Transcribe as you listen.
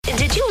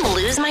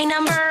lose my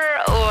number,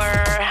 or...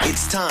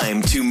 It's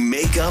time to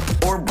make up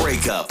or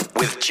break up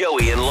with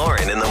Joey and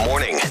Lauren in the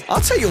morning.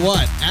 I'll tell you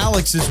what,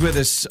 Alex is with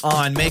us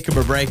on Make Up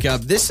or Break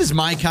Up. This is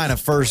my kind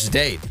of first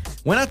date.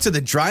 Went out to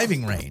the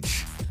driving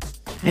range.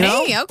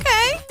 Hey,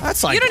 okay.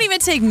 That's like, you don't even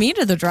take me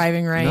to the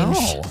driving range.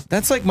 No,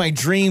 that's like my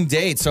dream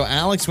date. So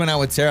Alex went out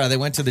with Tara. They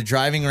went to the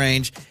driving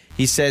range.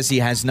 He says he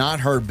has not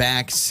heard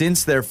back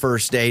since their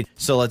first date.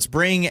 So let's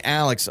bring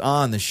Alex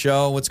on the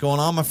show. What's going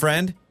on, my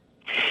friend?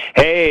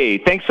 Hey,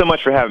 thanks so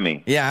much for having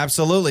me. Yeah,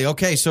 absolutely.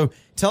 Okay, so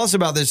tell us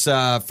about this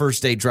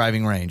first date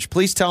driving range.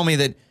 Please tell me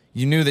that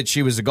you knew that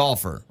she was a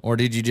golfer, or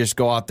did you just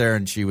go out there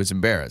and she was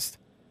embarrassed?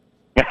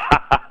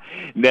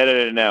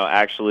 No.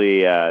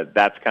 Actually,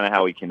 that's kind of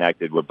how we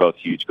connected. We're both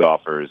huge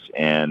golfers,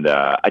 and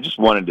I just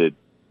wanted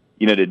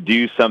to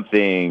do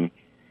something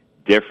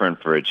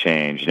different for a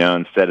change,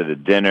 instead of the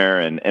dinner.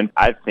 And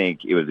I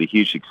think it was a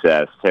huge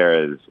success.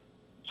 Tara's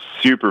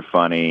super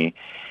funny,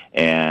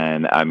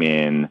 and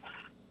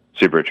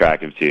super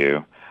attractive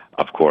too,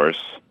 of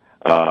course.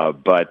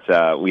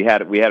 But we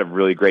had a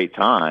really great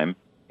time,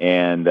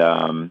 and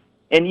I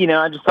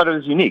just thought it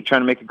was unique,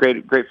 trying to make a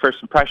great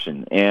first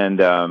impression. But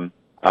now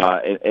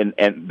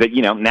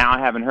I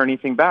haven't heard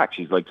anything back.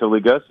 She's like totally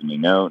ghosted me.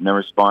 No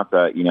response.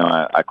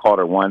 I called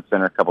her once,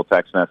 sent her a couple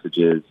text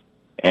messages,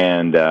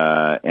 and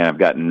I've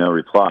gotten no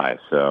reply.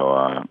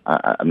 So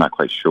I'm not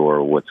quite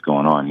sure what's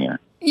going on here.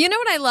 You know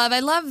what I love? I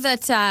love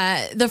that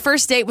the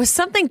first date was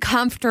something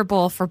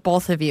comfortable for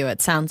both of you.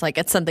 It sounds like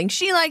it's something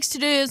she likes to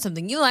do,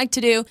 something you like to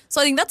do.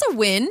 So I think that's a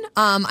win.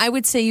 I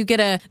would say you get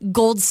a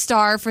gold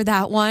star for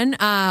that one.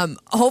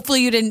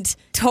 Hopefully you didn't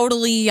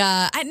totally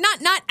not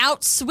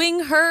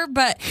outswing her,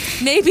 but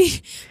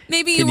maybe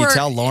Can you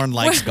tell Lauren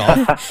likes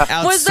golf?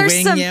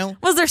 Outswing you?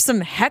 Was there some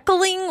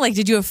heckling? Like,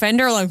 did you offend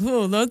her? Like,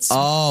 that's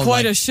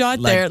quite a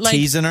shot there. Like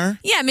teasing her?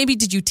 Yeah, maybe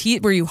did you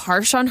were you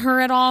harsh on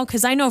her at all?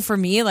 Because I know for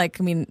me,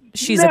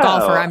 she's a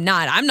golfer. I'm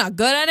not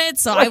good at it.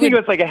 So I think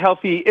it's like a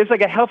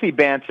healthy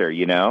banter,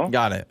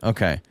 Got it.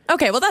 Okay.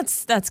 Okay, well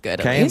that's good.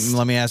 Okay,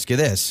 let me ask you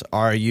this: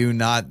 are you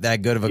not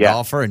that good of a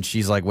golfer? And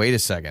she's like, wait a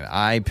second,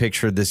 I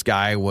pictured this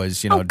guy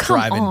was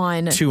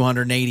driving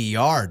 280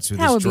 yards with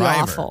his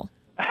driver.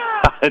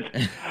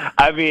 That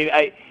would be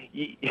awful.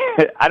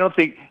 I don't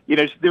think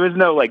there was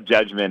no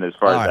judgment as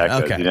far as that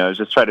goes. Okay. It was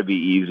just try to be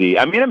easy.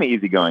 I'm an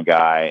easygoing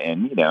guy,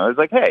 and it was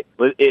like, hey,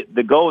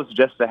 the goal is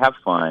just to have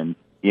fun.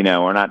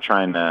 We're not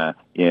trying to.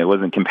 It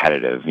wasn't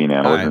competitive. It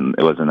wasn't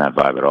that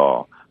vibe at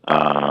all.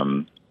 I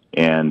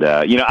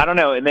don't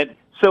know. And then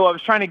so I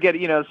was trying to get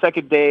a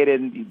second date,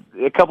 and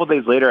a couple of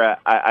days later,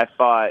 I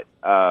thought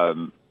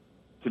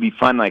to be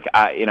fun, I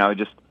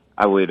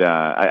would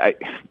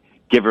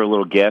give her a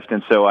little gift,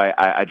 and so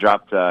I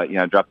dropped a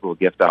little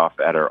gift off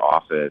at her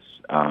office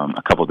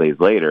a couple days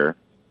later,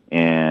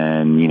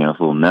 and a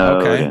little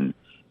note, and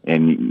I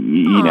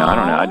don't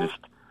know,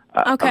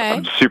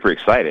 I'm super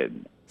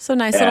excited. So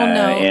nice little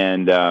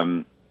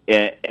note,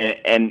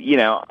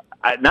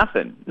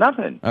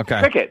 nothing. Okay,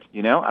 cricket.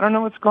 I don't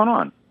know what's going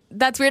on.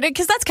 That's weird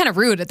because that's kind of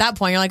rude at that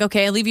point. You're like,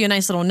 okay, I leave you a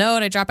nice little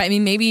note. I drop it.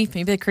 Maybe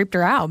they creeped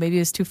her out. Maybe it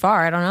was too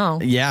far. I don't know.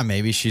 Yeah,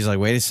 maybe she's like,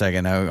 wait a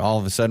second. All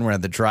of a sudden, we're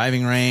at the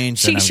driving range.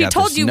 She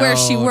told you where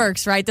she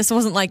works, right? This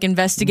wasn't like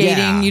investigating.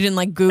 Yeah. You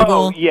didn't Google.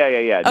 Oh,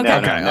 yeah. Okay.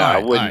 No, I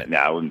wouldn't. No,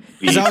 I wouldn't.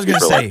 Because I was going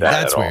to say,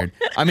 that's weird.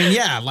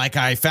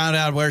 I found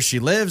out where she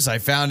lives. I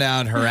found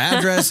out her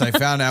address. I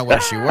found out where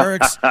she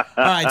works. All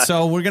right,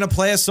 so we're going to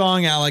play a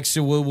song, Alex.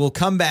 So we'll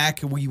come back.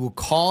 We will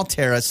call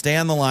Tara. Stay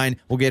on the line.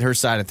 We'll get her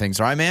side of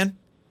things. All right, man?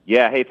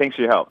 Yeah, hey, thanks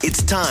for your help.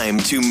 It's time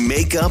to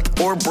make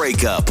up or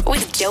break up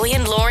with Joey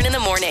and Lauren in the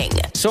morning.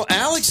 So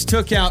Alex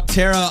took out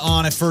Tara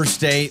on a first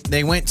date.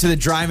 They went to the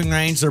driving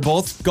range. They're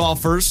both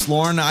golfers.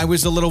 Lauren, I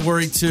was a little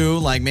worried too.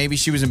 Like maybe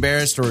she was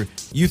embarrassed, or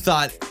you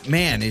thought,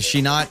 man, is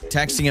she not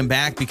texting him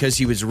back because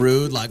he was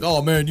rude? Like,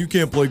 oh man, you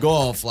can't play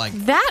golf. Like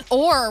that,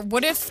 or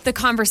what if the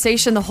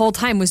conversation the whole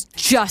time was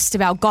just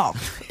about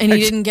golf and he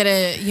didn't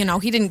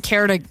he didn't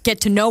care to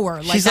get to know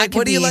her. She's like,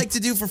 what do you like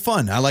to do for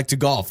fun? I like to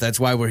golf. That's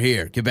why we're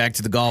here. Get back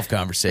to the golf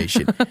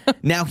conversation.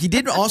 Now, he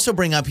did also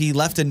bring up he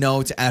left a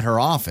note at her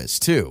office,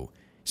 too.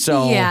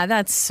 So yeah,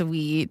 that's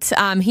sweet.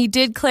 He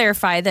did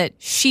clarify that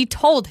she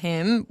told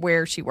him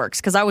where she works,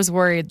 because I was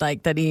worried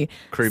that he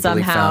creepily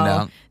somehow found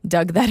out.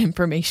 Dug that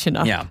information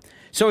up. Yeah.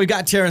 So we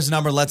got Tara's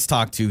number. Let's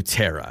talk to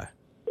Tara.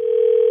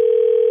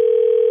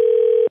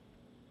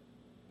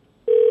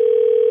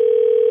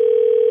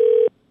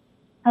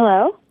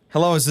 Hello?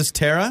 Hello, is this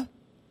Tara?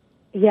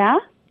 Yeah?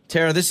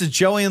 Tara, this is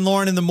Joey and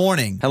Lauren in the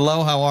morning.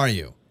 Hello, how are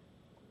you?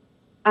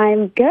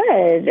 I'm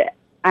good.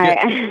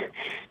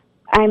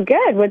 I'm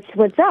good.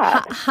 What's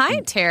up? Hi,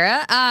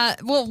 Tara.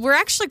 Well, we're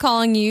actually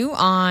calling you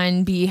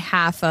on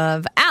behalf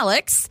of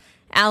Alex.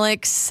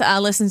 Alex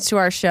listens to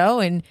our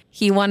show, and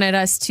he wanted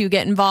us to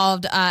get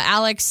involved.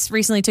 Alex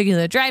recently took you to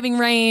the driving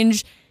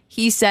range.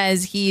 He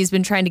says he's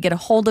been trying to get a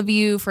hold of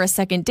you for a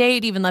second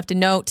date, even left a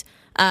note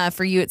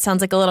for you. It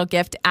sounds like a little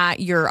gift at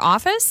your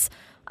office.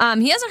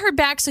 He hasn't heard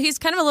back, so he's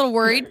kind of a little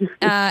worried.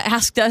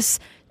 Asked us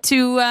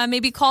to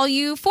maybe call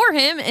you for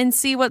him and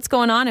see what's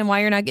going on and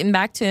why you're not getting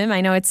back to him.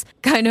 I know it's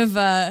kind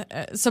of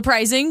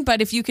surprising,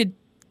 but if you could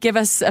give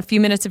us a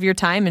few minutes of your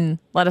time and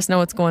let us know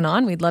what's going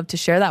on, we'd love to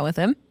share that with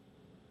him.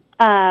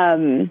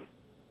 I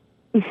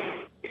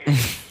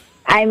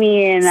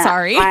mean,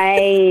 Sorry.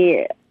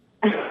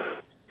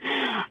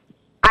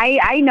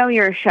 I know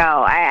your show.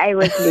 I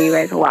listen to you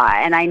guys a lot,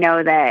 and I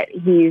know that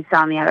he's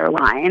on the other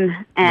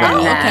line, and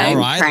okay. I'm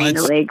All right, trying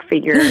to like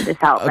figure this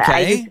out. But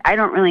Okay. I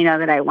don't really know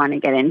that I want to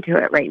get into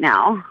it right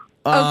now.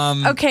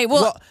 Okay,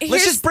 well,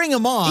 let's just bring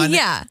him on.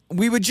 Yeah.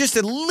 We would just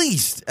at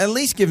least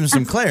give him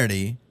some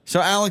clarity. So,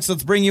 Alex,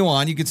 let's bring you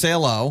on. You could say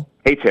hello.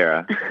 Hey,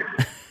 Tara.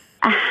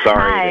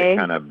 Sorry Hi. to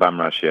kind of bum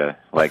rush you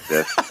like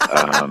this.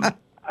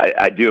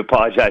 I do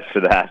apologize for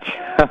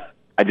that.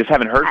 I just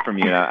haven't heard from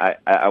you.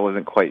 I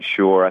wasn't quite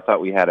sure. I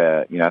thought we had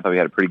a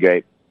pretty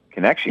great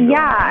connection going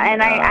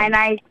on. And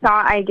I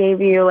thought I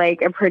gave you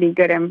like a pretty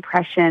good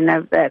impression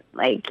of that.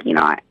 Like,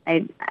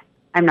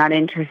 I'm not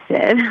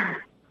interested.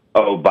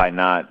 Oh, by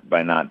not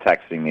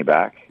texting me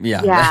back.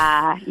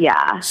 Yeah.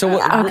 Yeah.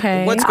 So,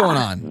 Okay. what's going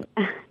on?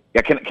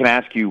 Yeah, can I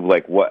ask you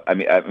like what? I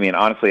mean,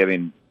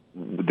 honestly,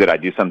 did I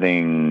do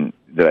something?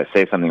 Did I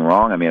say something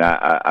wrong? I mean,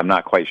 I'm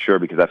not quite sure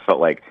because I felt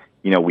like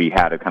we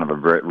had a kind of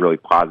a really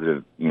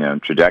positive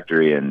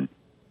trajectory, and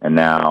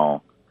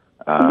now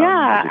it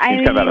just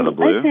seems kind of out of the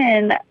blue.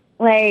 Listen,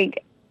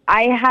 like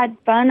I had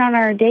fun on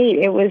our date.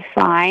 It was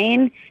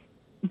fine,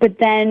 but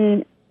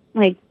then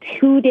like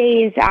 2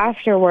 days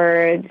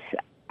afterwards,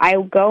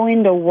 I go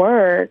into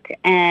work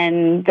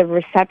and the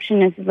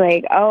receptionist is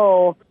like,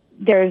 "Oh,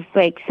 there's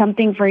like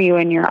something for you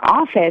in your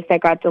office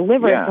that got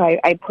delivered." Yeah. So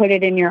I put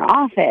it in your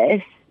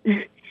office.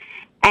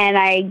 And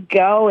I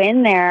go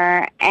in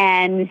there,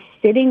 and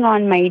sitting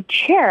on my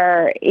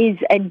chair is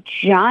a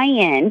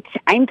giant,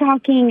 I'm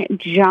talking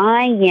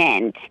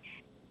giant,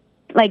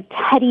 like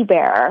teddy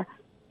bear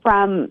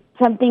from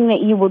something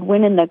that you would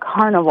win in the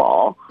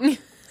carnival.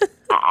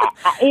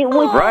 It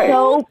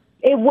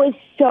was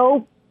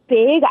so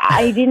big,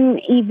 I didn't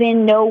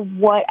even know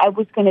what I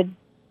was going to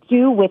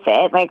do with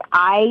it. Like,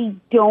 I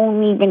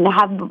don't even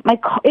have my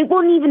car. It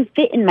won't even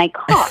fit in my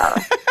car.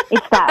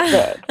 It's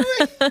that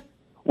big.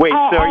 Wait, so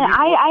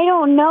I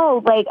don't know.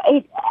 Like,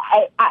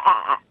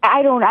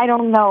 I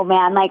don't know,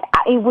 man. Like,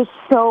 it was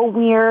so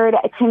weird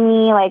to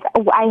me. Like,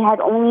 I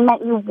had only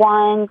met you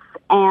once,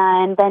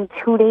 and then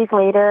 2 days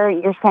later,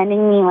 you're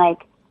sending me like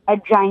a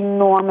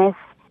ginormous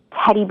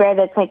teddy bear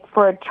that's like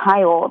for a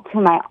child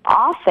to my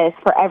office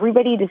for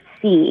everybody to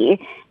see.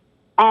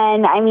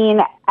 And I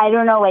mean, I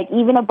don't know. Like,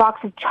 even a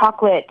box of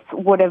chocolates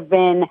would have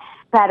been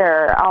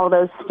better,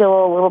 although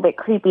still a little bit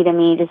creepy to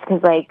me, just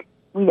because like,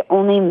 we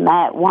only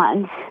met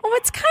once. Well,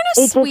 it's kind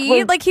of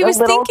sweet. Like, he was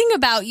thinking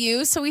about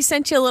you, so we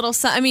sent you a little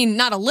I mean,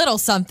 not a little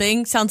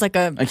something. Sounds like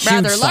a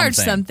rather large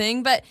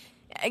something. But,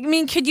 I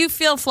mean, could you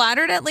feel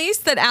flattered at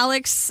least that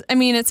Alex, I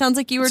mean, it sounds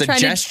like you were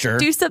trying to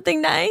do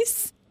something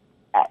nice?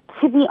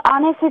 To be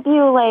honest with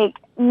you, like,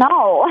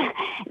 no.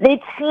 It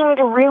seemed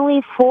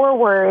really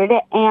forward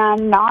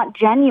and not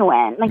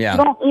genuine. Like, you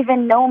don't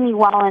even know me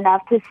well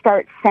enough to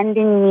start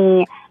sending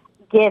me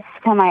gifts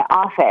to my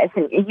office,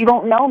 and you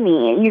don't know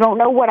me. You don't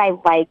know what I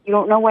like. You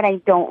don't know what I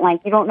don't like.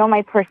 You don't know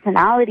my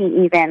personality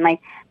even. Like,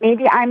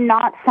 maybe I'm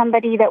not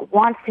somebody that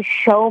wants to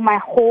show my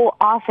whole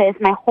office,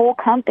 my whole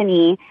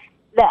company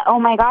that, oh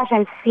my gosh,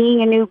 I'm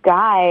seeing a new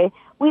guy.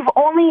 We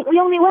only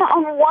went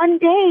on one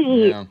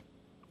date. Yeah.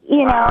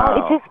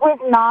 It just was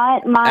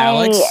not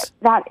Alex?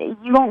 that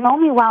you don't know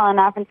me well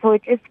enough, and so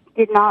it just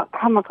did not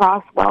come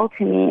across well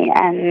to me,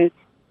 and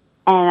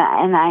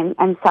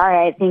I'm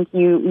sorry. I think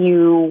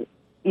you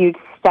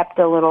stepped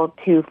a little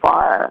too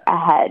far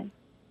ahead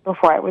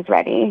before I was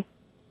ready.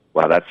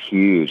 Wow, that's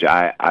huge.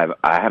 I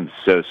am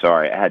so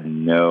sorry. I had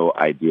no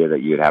idea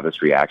that you would have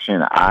this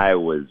reaction. I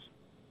was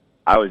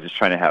just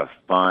trying to have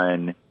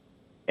fun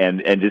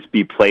and just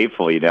be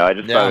playful. I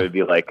just thought it would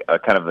be like a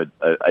kind of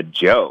a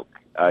joke.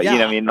 You know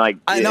what I mean? Like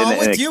in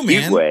a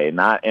cute way,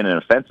 not in an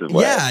offensive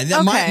way.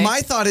 Yeah,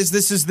 my thought is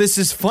this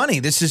is funny.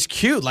 This is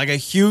cute, like a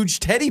huge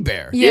teddy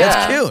bear. Yeah.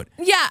 It's cute.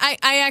 Yeah,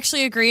 I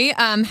actually agree.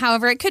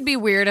 However, it could be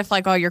weird if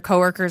like all your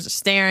coworkers are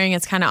staring.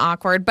 It's kind of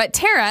awkward. But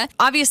Tara,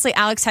 obviously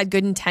Alex had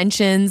good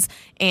intentions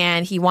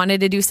and he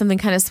wanted to do something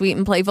kind of sweet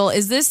and playful.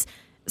 Is this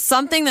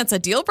something that's a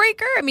deal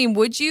breaker? I mean,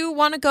 would you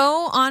want to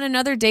go on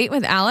another date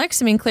with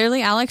Alex? I mean,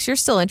 clearly, Alex, you're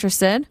still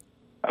interested.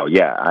 Oh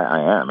yeah,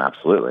 I am,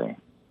 absolutely.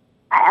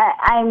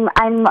 I'm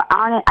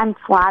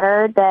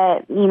flattered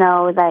that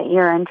that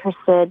you're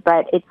interested,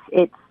 but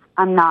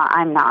I'm not.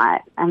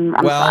 I'm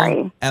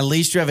sorry. At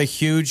least you have a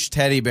huge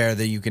teddy bear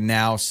that you can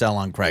now sell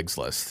on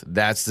Craigslist.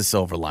 That's the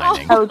silver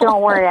lining. Oh,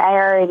 don't worry. I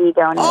already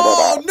donated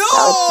it. No!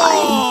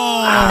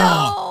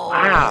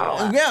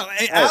 Wow. Yeah,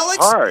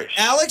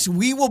 Alex,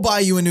 we will buy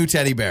you a new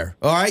teddy bear.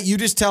 All right, you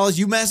just tell us.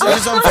 You message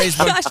us on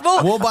Facebook. Gosh,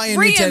 we'll buy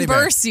you a new teddy bear.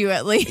 Reimburse you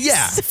at least.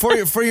 Yeah,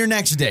 for your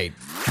next date.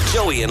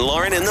 Joey and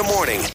Lauren in the morning.